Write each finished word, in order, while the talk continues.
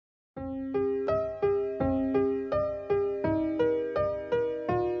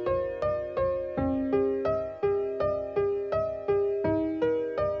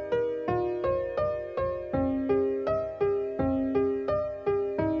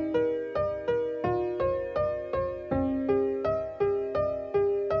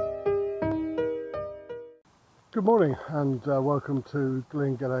Good morning and welcome to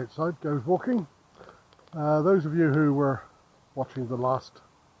Glenn Get Outside Goes Walking. Those of you who were watching the last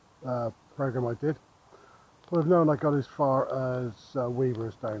programme I did will have known I got as far as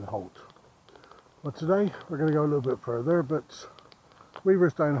Weavers Down Holt. But today we're going to go a little bit further, but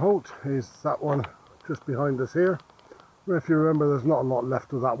Weavers Down Holt is that one just behind us here. If you remember, there's not a lot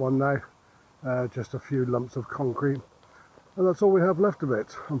left of that one now, just a few lumps of concrete, and that's all we have left of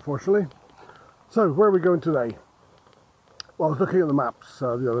it, unfortunately. So, where are we going today? Well, I was looking at the maps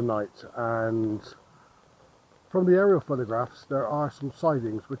the other night, and from the aerial photographs there are some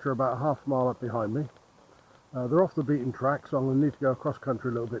sidings which are about half a mile up behind me. They're off the beaten track, so I'm going to need to go across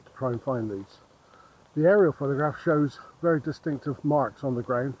country a little bit to try and find these. The aerial photograph shows very distinctive marks on the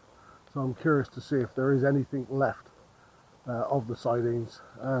ground, so I'm curious to see if there is anything left of the sidings,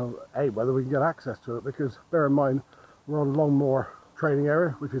 whether we can get access to it, because bear in mind we're on Longmoor training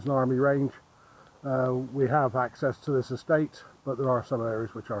area, which is an army range. We have access to this estate, but there are some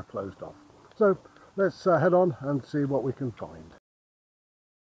areas which are closed off. So let's head on and see what we can find.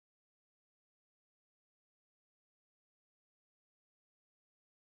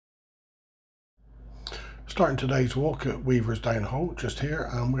 Starting today's walk at Weavers Down Holt, just here,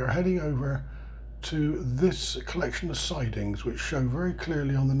 and we're heading over to this collection of sidings which show very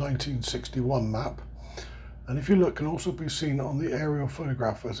clearly on the 1961 map. And if you look, can also be seen on the aerial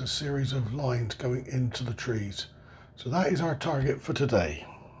photograph as a series of lines going into the trees. So that is our target for today.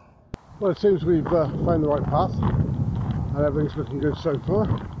 Well, it seems we've found the right path and everything's looking good so far.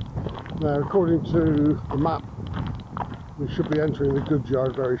 Now, according to the map, we should be entering the goods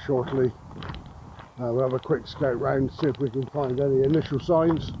yard very shortly. We'll have a quick scout round, see if we can find any initial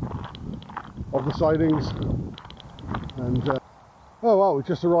signs of the sidings. And oh well, we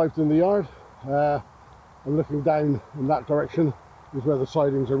just arrived in the yard. I'm looking down in that direction is where the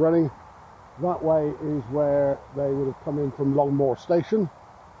sidings are running. That way is where they would have come in from Longmoor Station,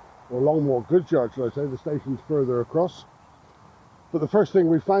 or Longmoor Goods Yard, should I say. The station's further across. But the first thing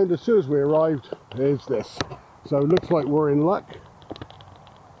we found as soon as we arrived is this. So it looks like we're in luck.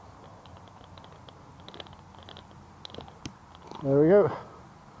 There we go.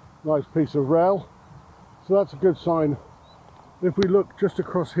 Nice piece of rail. So that's a good sign. If we look just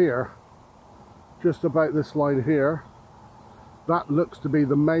across here, just about this line here, that looks to be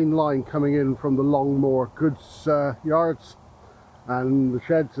the main line coming in from the Longmoor goods yards and the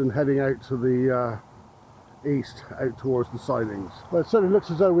sheds, and heading out to the east, out towards the sidings. But it certainly looks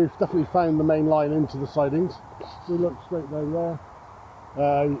as though we've definitely found the main line into the sidings. We look straight down there,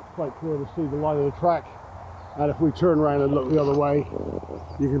 it's quite clear to see the line of the track, and if we turn around and look the other way,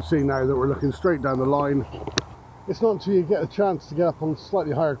 you can see now that we're looking straight down the line. It's not until you get a chance to get up on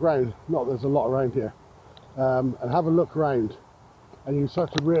slightly higher ground, not that there's a lot around here, and have a look around, and you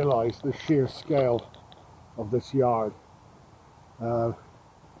start to realise the sheer scale of this yard.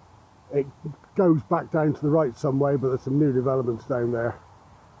 It goes back down to the right some way, but there's some new developments down there,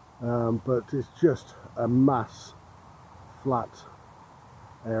 but it's just a mass flat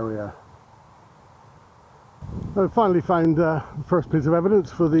area. I finally found the first piece of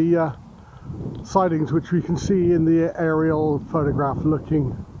evidence for the sidings, which we can see in the aerial photograph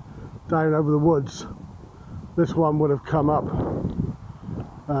looking down over the woods. This one would have come up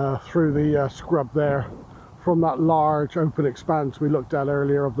through the scrub there from that large open expanse we looked at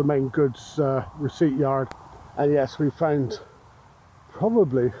earlier of the main goods receipt yard. And yes, we found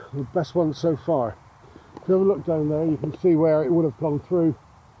probably the best one so far. If you have a look down there, you can see where it would have gone through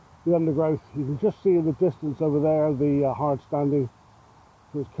the undergrowth. You can just see in the distance over there the hard standing.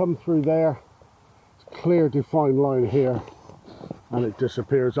 So it's come through there. It's a clear defined line here, and it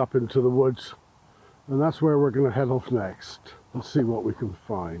disappears up into the woods, and that's where we're going to head off next and see what we can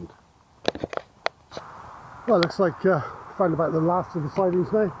find. Well, it looks like found about the last of the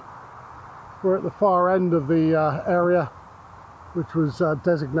sidings now. We're at the far end of the area which was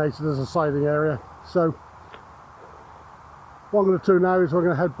designated as a siding area. So what I'm going to do now is we're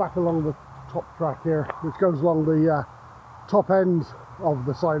going to head back along the top track here, which goes along the top end of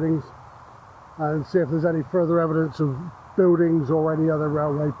the sidings, and see if there's any further evidence of buildings or any other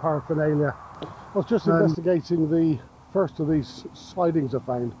railway paraphernalia. I was just investigating the first of these sidings I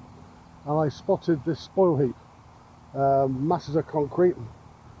found, and I spotted this spoil heap, masses of concrete,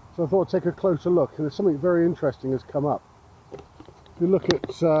 so I thought I'd take a closer look, and there's something very interesting has come up. If you look at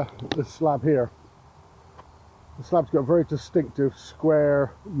this slab here, the slab's got very distinctive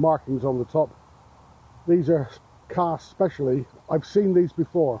square markings on the top. These are cast specially. I've seen these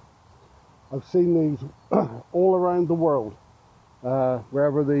before. I've seen these all around the world,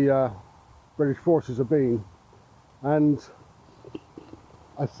 wherever the British forces have been, and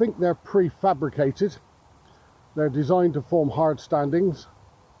I think they're prefabricated, They're designed to form hard standings,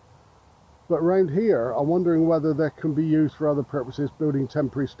 but around here I'm wondering whether they can be used for other purposes, building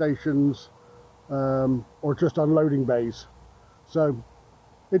temporary stations or just unloading bays. So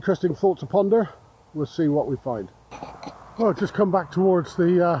interesting thought to ponder. We'll see what we find. Well, I've just come back towards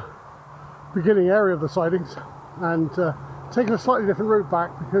the beginning area of the sidings and taken a slightly different route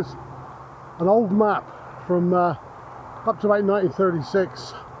back, because an old map from up to about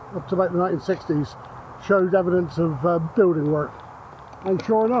 1936 up to about the 1960s showed evidence of building work, and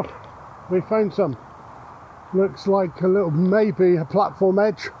sure enough we found some. Looks like a little, maybe a platform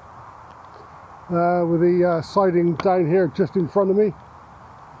edge with the siding down here just in front of me.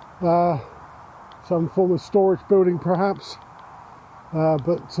 Some form of storage building perhaps,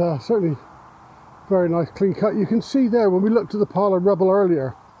 but certainly very nice clean cut. You can see there, when we looked at the pile of rubble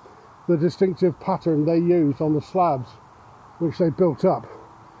earlier, the distinctive pattern they used on the slabs which they built up.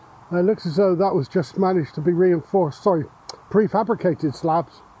 And it looks as though that was just managed to be reinforced, sorry, prefabricated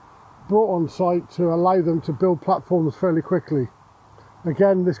slabs brought on site to allow them to build platforms fairly quickly.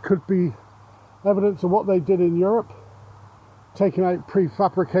 Again, this could be evidence of what they did in Europe, taking out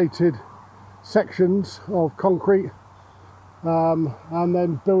prefabricated sections of concrete and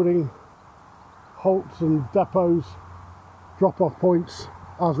then building halts and depots, drop-off points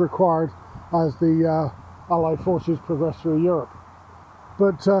as required as the Allied forces progress through Europe.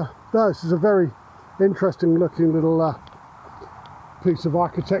 But no, this is a very interesting looking little piece of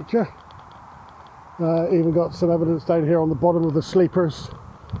architecture. Even got some evidence down here on the bottom of the sleepers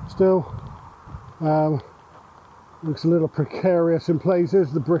still. Looks a little precarious in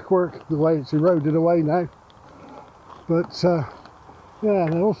places, the brickwork, the way it's eroded away now. But yeah,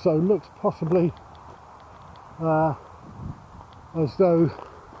 and it also looks possibly as though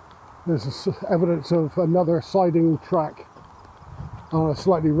there's evidence of another siding track on a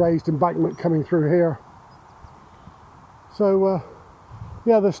slightly raised embankment coming through here. So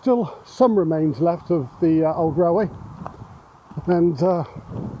yeah, there's still some remains left of the old railway, and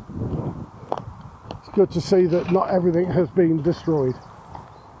it's good to see that not everything has been destroyed.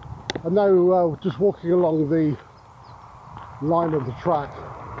 And now just walking along the line of the track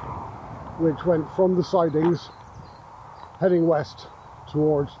which went from the sidings heading west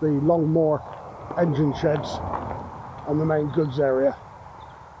towards the Longmoor engine sheds and the main goods area.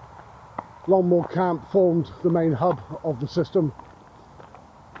 Longmoor Camp formed the main hub of the system,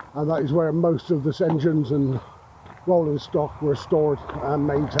 and that is where most of the engines and rolling stock were stored and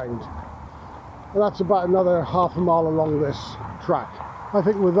maintained. And that's about another half a mile along this track. I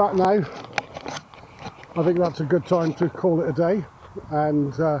think with that now, I think that's a good time to call it a day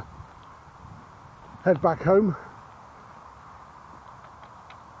and head back home.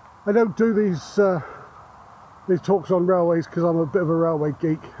 I don't do these talks on railways because I'm a bit of a railway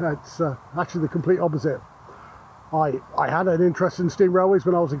geek. It's actually the complete opposite. I had an interest in steam railways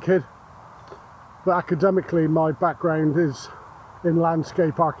when I was a kid, but academically my background is in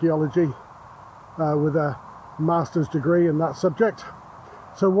landscape archaeology with a master's degree in that subject.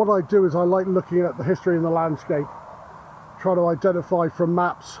 So what I do is I like looking at the history in the landscape, try to identify from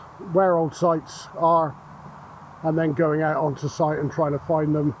maps where old sites are, and then going out onto site and trying to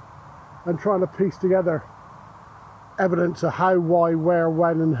find them and trying to piece together evidence of how, why, where,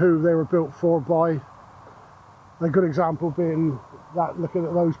 when and who they were built for by. A good example being that, looking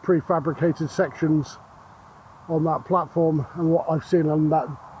at those prefabricated sections on that platform and what I've seen on that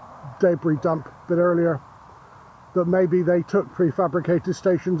debris dump a bit earlier, that maybe they took prefabricated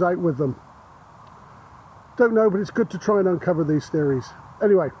stations out with them. Don't know, but it's good to try and uncover these theories.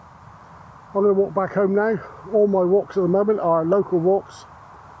 Anyway, I'm going to walk back home now. All my walks at the moment are local walks.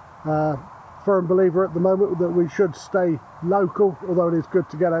 Firm believer at the moment that we should stay local, although it is good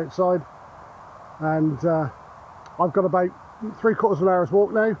to get outside. And I've got about 3/4 of an hour's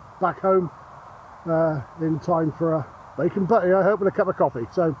walk now back home in time for a bacon butty, I hope, and a cup of coffee.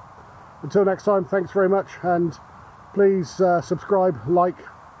 So until next time, thanks very much, and please subscribe, like,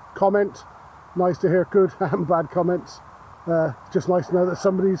 comment. Nice to hear good and bad comments. Just nice to know that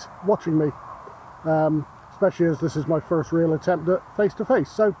somebody's watching me, especially as this is my first real attempt at face-to-face.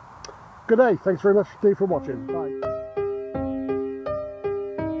 So good day, thanks very much indeed for watching. Bye.